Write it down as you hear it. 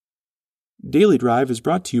Daily Drive is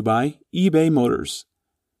brought to you by eBay Motors.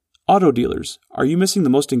 Auto dealers, are you missing the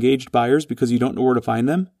most engaged buyers because you don't know where to find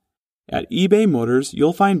them? At eBay Motors,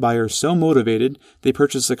 you'll find buyers so motivated they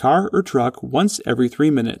purchase a car or truck once every 3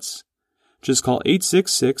 minutes. Just call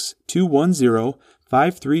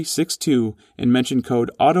 866-210-5362 and mention code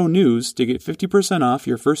AUTONEWS to get 50% off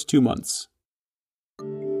your first 2 months.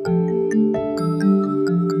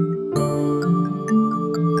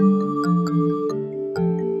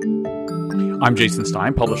 I'm Jason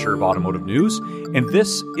Stein, publisher of Automotive News, and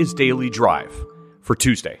this is Daily Drive for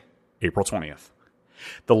Tuesday, April 20th.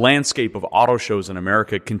 The landscape of auto shows in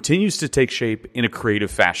America continues to take shape in a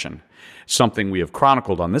creative fashion, something we have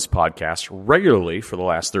chronicled on this podcast regularly for the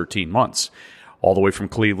last 13 months, all the way from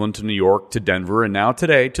Cleveland to New York to Denver and now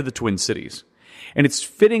today to the Twin Cities. And it's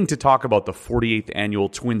fitting to talk about the 48th annual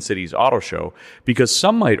Twin Cities Auto Show because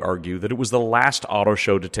some might argue that it was the last auto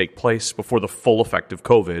show to take place before the full effect of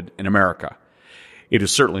COVID in America. It is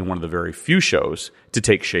certainly one of the very few shows to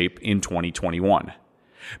take shape in 2021.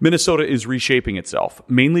 Minnesota is reshaping itself,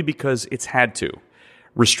 mainly because it's had to.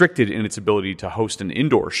 Restricted in its ability to host an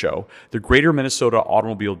indoor show, the Greater Minnesota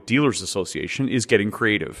Automobile Dealers Association is getting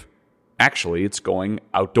creative. Actually, it's going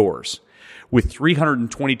outdoors. With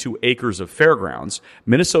 322 acres of fairgrounds,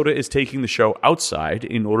 Minnesota is taking the show outside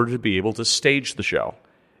in order to be able to stage the show.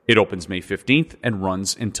 It opens May 15th and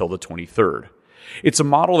runs until the 23rd. It's a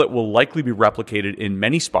model that will likely be replicated in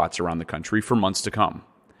many spots around the country for months to come.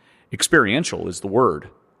 Experiential is the word,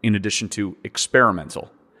 in addition to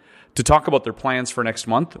experimental. To talk about their plans for next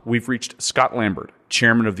month, we've reached Scott Lambert,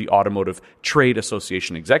 chairman of the Automotive Trade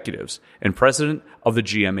Association Executives and president of the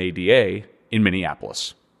GMADA in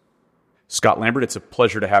Minneapolis. Scott Lambert, it's a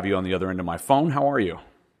pleasure to have you on the other end of my phone. How are you?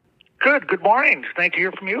 Good. Good morning. Nice to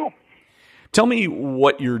hear from you. Tell me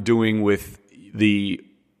what you're doing with the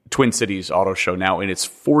Twin Cities Auto Show now in its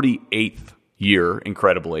 48th year,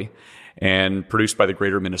 incredibly, and produced by the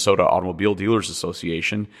Greater Minnesota Automobile Dealers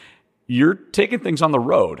Association. You're taking things on the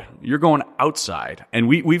road. You're going outside. And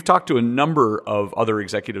we've talked to a number of other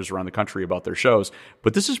executives around the country about their shows,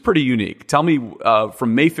 but this is pretty unique. Tell me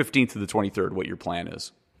from May 15th to the 23rd what your plan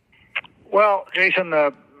is. Well, Jason,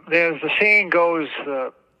 as the saying goes,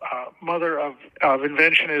 mother of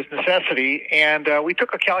invention is necessity, and we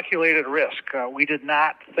took a calculated risk. We did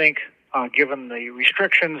not think, given the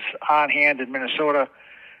restrictions on hand in Minnesota,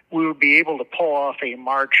 we would be able to pull off a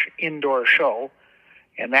March indoor show,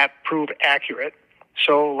 and that proved accurate.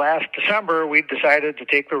 So last December, we decided to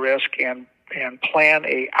take the risk and plan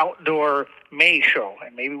a outdoor May show,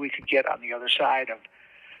 and maybe we could get on the other side of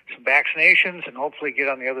some vaccinations and hopefully get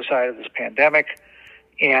on the other side of this pandemic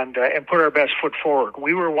and put our best foot forward.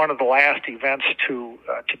 We were one of the last events to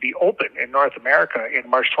be open in North America in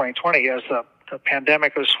March 2020 as the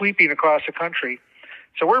pandemic was sweeping across the country.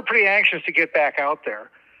 So we're pretty anxious to get back out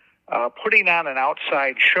there. Putting on an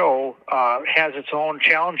outside show has its own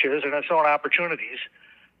challenges and its own opportunities,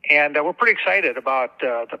 and we're pretty excited about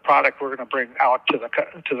the product we're going to bring out to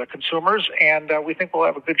the consumers, and we think we'll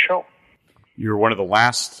have a good show. You're one of the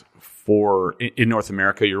last in North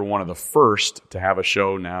America. You're one of the first to have a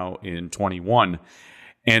show now in 21.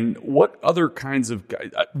 And what other kinds of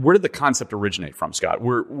where did the concept originate from, Scott?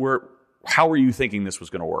 How are you thinking this was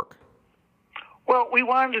going to work? Well, we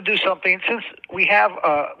wanted to do something since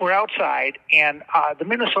we're outside, and the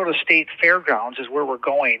Minnesota State Fairgrounds is where we're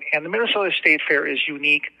going. And the Minnesota State Fair is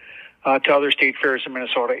unique to other state fairs in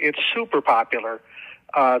Minnesota. It's super popular.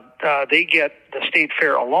 The state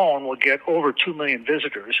fair alone will get over 2 million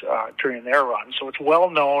visitors during their run. So it's well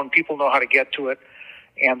known. People know how to get to it,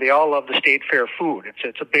 and they all love the state fair food.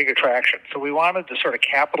 It's a big attraction. So we wanted to sort of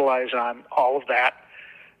capitalize on all of that,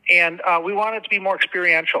 and we wanted to be more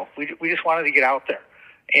experiential. We just wanted to get out there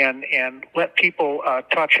and let people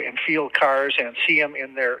touch and feel cars and see them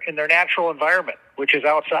in their natural environment, which is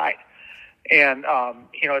outside. And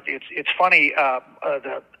it's funny.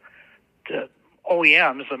 The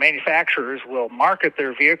OEMs, the manufacturers, will market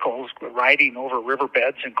their vehicles riding over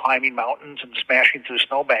riverbeds and climbing mountains and smashing through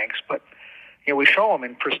snowbanks. But we show them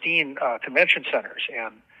in pristine convention centers,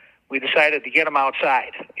 and we decided to get them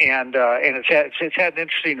outside. And it's had an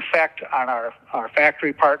interesting effect on our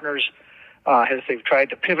factory partners as they've tried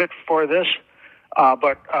to pivot for this.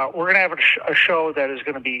 But we're going to have a show that is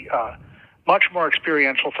going to be much more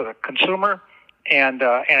experiential for the consumer. And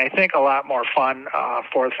I think a lot more fun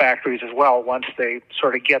for the factories as well once they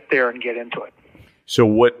sort of get there and get into it. So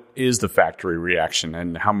what is the factory reaction,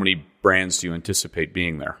 and how many brands do you anticipate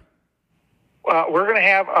being there? We're going to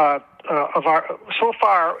have, so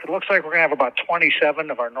far, it looks like we're going to have about 27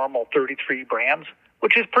 of our normal 33 brands,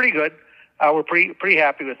 which is pretty good. We're pretty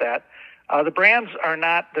happy with that. The brands are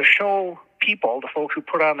not, the show people, the folks who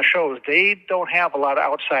put on the shows, they don't have a lot of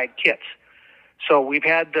outside kits. So we've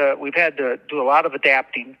had to do a lot of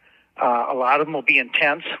adapting. A lot of them will be in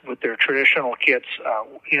tents with their traditional kits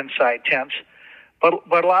inside tents.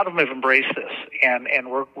 But a lot of them have embraced this, and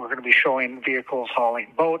we're going to be showing vehicles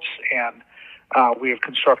hauling boats, and we have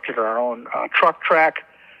constructed our own truck track,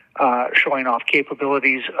 showing off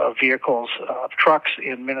capabilities of vehicles, trucks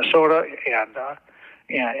in Minnesota,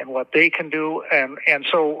 and what they can do, and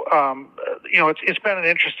so it's been an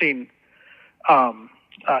interesting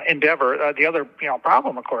endeavor. The other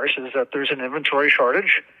problem, of course, is that there's an inventory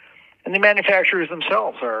shortage, and the manufacturers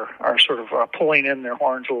themselves are sort of pulling in their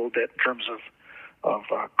horns a little bit in terms of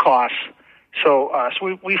costs. So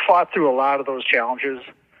we fought through a lot of those challenges,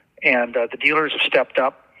 and the dealers have stepped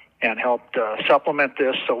up and helped supplement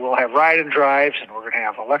this. So we'll have ride and drives, and we're going to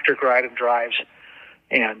have electric ride and drives,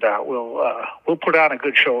 and we'll put on a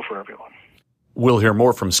good show for everyone. We'll hear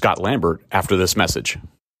more from Scott Lambert after this message.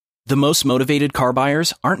 The most motivated car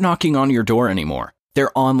buyers aren't knocking on your door anymore.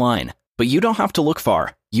 They're online, but you don't have to look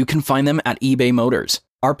far. You can find them at eBay Motors.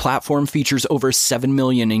 Our platform features over 7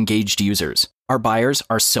 million engaged users. Our buyers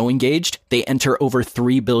are so engaged, they enter over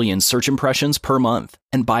 3 billion search impressions per month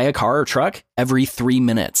and buy a car or truck every 3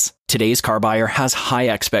 minutes. Today's car buyer has high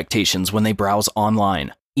expectations when they browse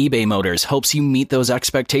online. eBay Motors helps you meet those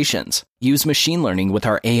expectations. Use machine learning with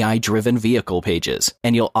our AI-driven vehicle pages,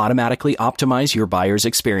 and you'll automatically optimize your buyer's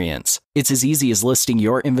experience. It's as easy as listing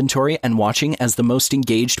your inventory and watching as the most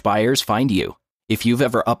engaged buyers find you. If you've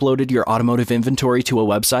ever uploaded your automotive inventory to a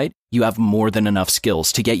website, you have more than enough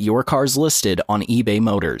skills to get your cars listed on eBay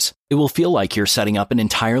Motors. It will feel like you're setting up an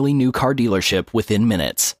entirely new car dealership within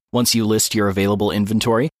minutes. Once you list your available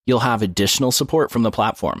inventory, you'll have additional support from the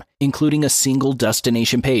platform, including a single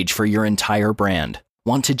destination page for your entire brand.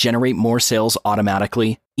 Want to generate more sales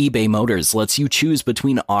automatically? eBay Motors lets you choose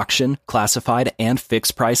between auction, classified, and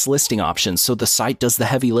fixed price listing options so the site does the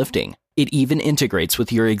heavy lifting. It even integrates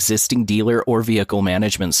with your existing dealer or vehicle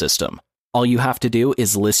management system. All you have to do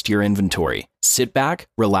is list your inventory, sit back,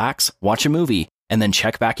 relax, watch a movie, and then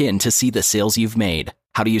check back in to see the sales you've made.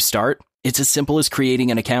 How do you start? It's as simple as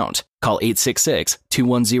creating an account. Call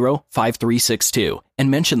 866-210-5362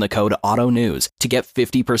 and mention the code AUTONEWS to get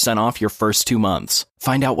 50% off your first 2 months.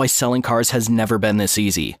 Find out why selling cars has never been this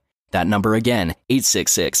easy. That number again,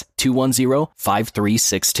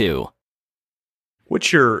 866-210-5362.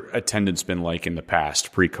 What's your attendance been like in the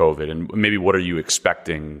past, pre-COVID, and maybe what are you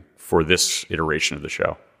expecting for this iteration of the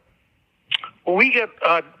show? Well, we get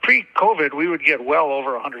pre-COVID, we would get well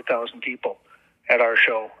over 100,000 people at our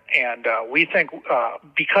show, and we think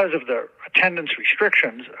because of the attendance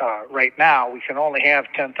restrictions right now, we can only have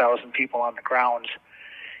 10,000 people on the grounds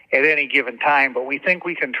at any given time. But we think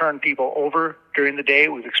we can turn people over during the day.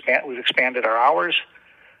 We've expanded our hours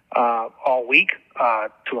all week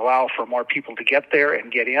to allow for more people to get there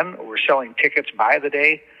and get in. We're selling tickets by the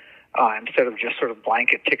day instead of just sort of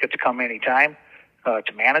blanket tickets come anytime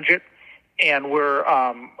to manage it. And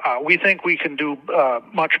we think we can do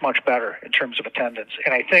much better in terms of attendance.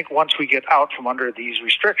 And I think once we get out from under these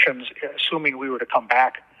restrictions, assuming we were to come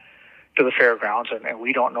back to the fairgrounds, and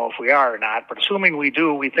we don't know if we are or not, but assuming we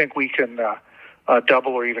do, we think we can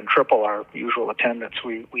double or even triple our usual attendance.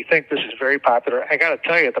 We think this is very popular. I got to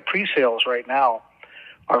tell you, the pre-sales right now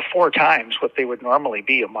are 4 times what they would normally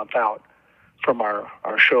be a month out from our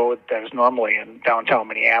show that is normally in downtown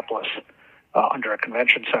Minneapolis under a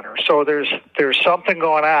convention center. So there's something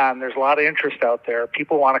going on. There's a lot of interest out there.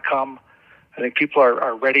 People want to come. I think people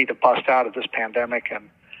are ready to bust out of this pandemic and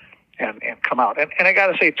come out. And I got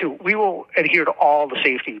to say, too, we will adhere to all the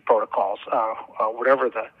safety protocols, whatever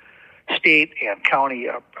the state and county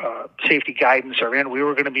safety guidance are in. We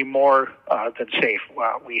were going to be more than safe.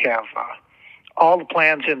 We have all the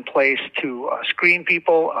plans in place to screen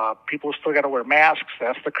people. People still got to wear masks.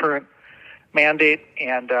 That's the current mandate.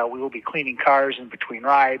 And we will be cleaning cars in between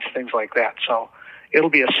rides, things like that. So it'll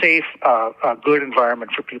be a safe, good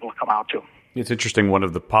environment for people to come out to. It's interesting. One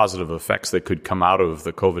of the positive effects that could come out of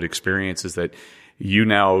the COVID experience is that you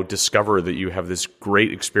now discover that you have this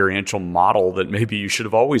great experiential model that maybe you should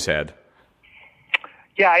have always had.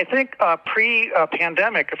 Yeah, I think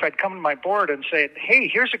pre-pandemic, if I'd come to my board and said, hey,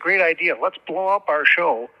 here's a great idea. Let's blow up our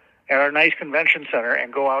show at our nice convention center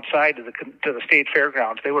and go outside to the state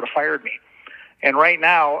fairgrounds, they would have fired me. And right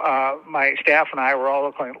now, my staff and I were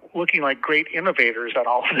all looking like great innovators on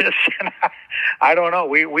all of this. And I don't know.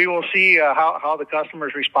 We will see how the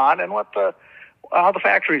customers respond and how the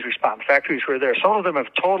factories respond. The factories who are there, some of them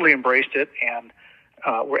have totally embraced it, and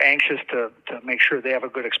we're anxious to make sure they have a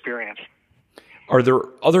good experience. Are there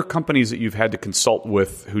other companies that you've had to consult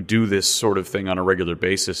with who do this sort of thing on a regular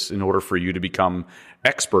basis in order for you to become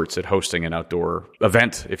experts at hosting an outdoor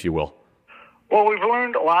event, if you will? Well, we've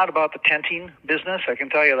learned a lot about the tenting business, I can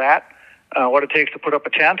tell you that, what it takes to put up a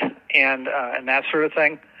tent and that sort of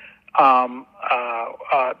thing.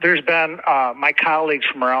 There's been my colleagues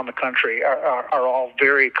from around the country are all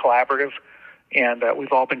very collaborative, and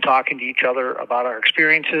we've all been talking to each other about our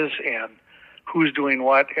experiences and who's doing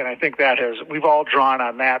what, and I think we've all drawn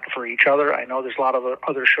on that for each other. I know there's a lot of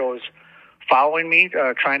other shows following me,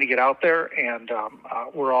 trying to get out there, and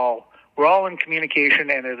we're all in communication,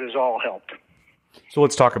 and it has all helped. So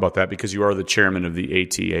let's talk about that, because you are the chairman of the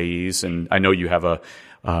ATAEs, and I know you have a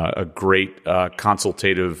great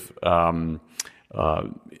consultative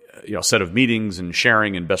set of meetings and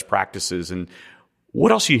sharing and best practices. And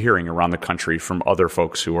what else are you hearing around the country from other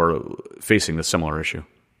folks who are facing the similar issue?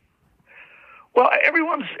 Well,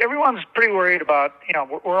 everyone's pretty worried about,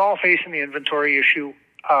 we're all facing the inventory issue.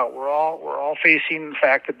 We're all facing the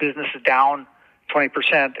fact that business is down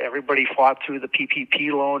 20%. Everybody fought through the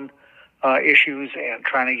PPP loan issues and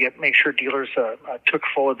trying to make sure dealers took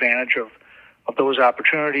full advantage of those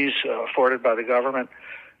opportunities afforded by the government.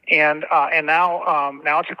 And now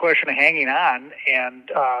it's a question of hanging on, and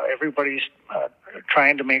everybody's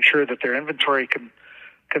trying to make sure that their inventory can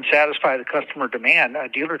satisfy the customer demand.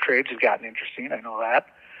 Dealer trades have gotten interesting. I know that.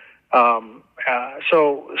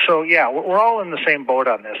 So yeah, we're all in the same boat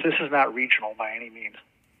on this. This is not regional by any means.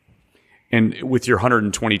 And with your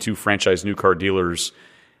 122 franchise new car dealers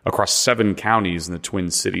across 7 counties in the Twin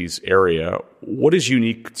Cities area, what is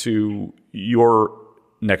unique to your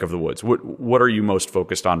neck of the woods? What are you most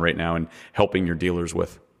focused on right now and helping your dealers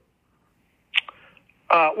with?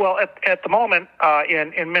 Well, at the moment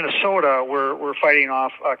in Minnesota, we're fighting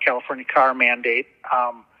off a California car mandate,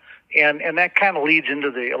 and that kind of leads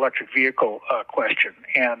into the electric vehicle question,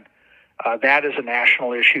 and that is a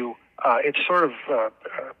national issue. It sort of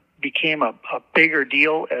became a bigger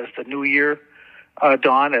deal as the new year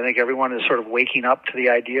dawned. I think everyone is sort of waking up to the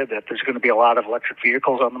idea that there's going to be a lot of electric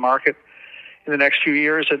vehicles on the market in the next few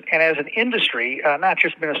years, and as an industry, not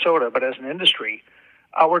just Minnesota, but as an industry,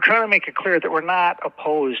 we're trying to make it clear that we're not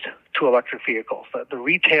opposed to electric vehicles. The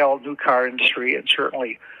retail new car industry and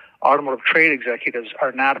certainly automotive trade executives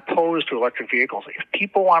are not opposed to electric vehicles. If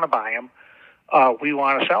people want to buy them, we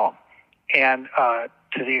want to sell them. And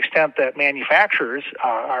to the extent that manufacturers,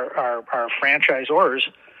 our franchisors,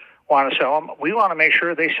 want to sell them, we want to make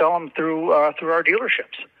sure they sell them through our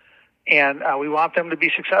dealerships. And we want them to be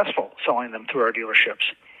successful selling them through our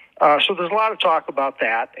dealerships. So there's a lot of talk about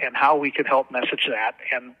that and how we can help message that.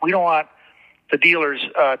 And we don't want the dealers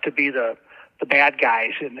to be the bad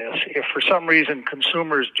guys in this. If for some reason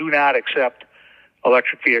consumers do not accept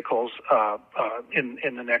electric vehicles in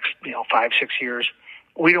the next 5-6 years,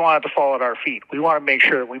 we don't want it to fall at our feet. We want to make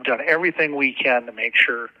sure that we've done everything we can to make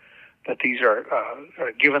sure that these are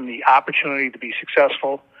given the opportunity to be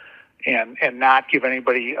successful and not give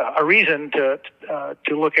anybody a reason to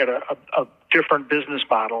look at a different business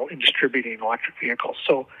model in distributing electric vehicles.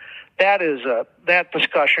 So that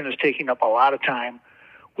discussion is taking up a lot of time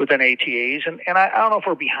within ATAs, and I don't know if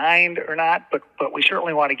we're behind or not, but we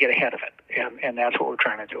certainly want to get ahead of it, and that's what we're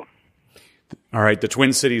trying to do. All right, the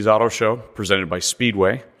Twin Cities Auto Show, presented by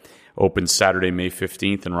Speedway, opens Saturday, May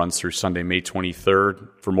 15th and runs through Sunday, May 23rd.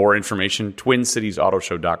 For more information,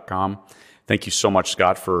 TwinCitiesAutoShow.com. Thank you so much,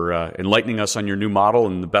 Scott, for enlightening us on your new model,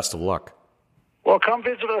 and the best of luck. Well, come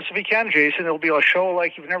visit us if you can, Jason. It'll be a show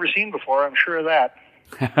like you've never seen before, I'm sure of that.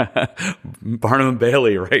 Barnum and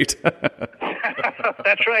Bailey, right?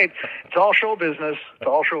 That's right. It's all show business.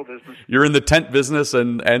 You're in the tent business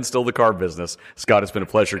and still the car business. Scott, it's been a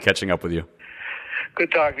pleasure catching up with you.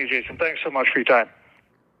 Good talking to you, Jason. Thanks so much for your time.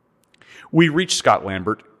 We reached Scott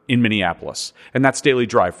Lambert in Minneapolis, and that's Daily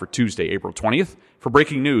Drive for Tuesday, April 20th. For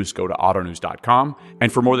breaking news, go to autonews.com,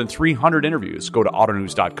 and for more than 300 interviews, go to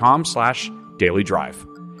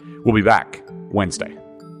autonews.com/dailydrive. We'll be back Wednesday.